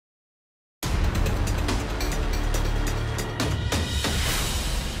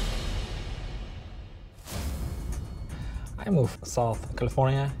I moved South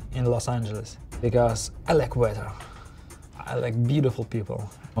California in Los Angeles because I like weather. I like beautiful people.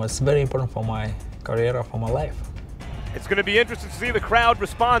 It's very important for my career, for my life. It's going to be interesting to see the crowd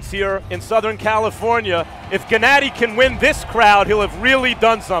response here in Southern California. If Gennady can win this crowd, he'll have really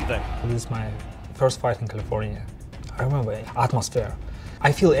done something. This is my first fight in California. I remember the atmosphere.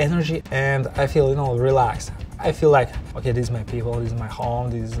 I feel energy and I feel, relaxed. I feel like, okay, this is my people, this is my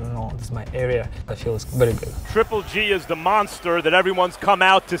home, this is my area. I feel it's very good. Triple G is the monster that everyone's come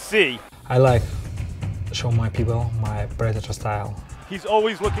out to see. I like to show my people my predator style. He's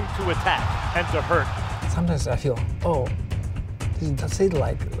always looking to attack and to hurt. Sometimes I feel, oh, that's it,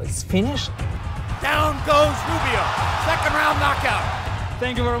 like, it's finished. Down goes Rubio. Second round knockout.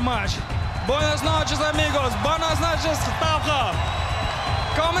 Thank you very much. Buenas noches, amigos. Buenas noches, Pablo.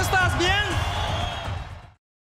 ¿Cómo estás? Bien?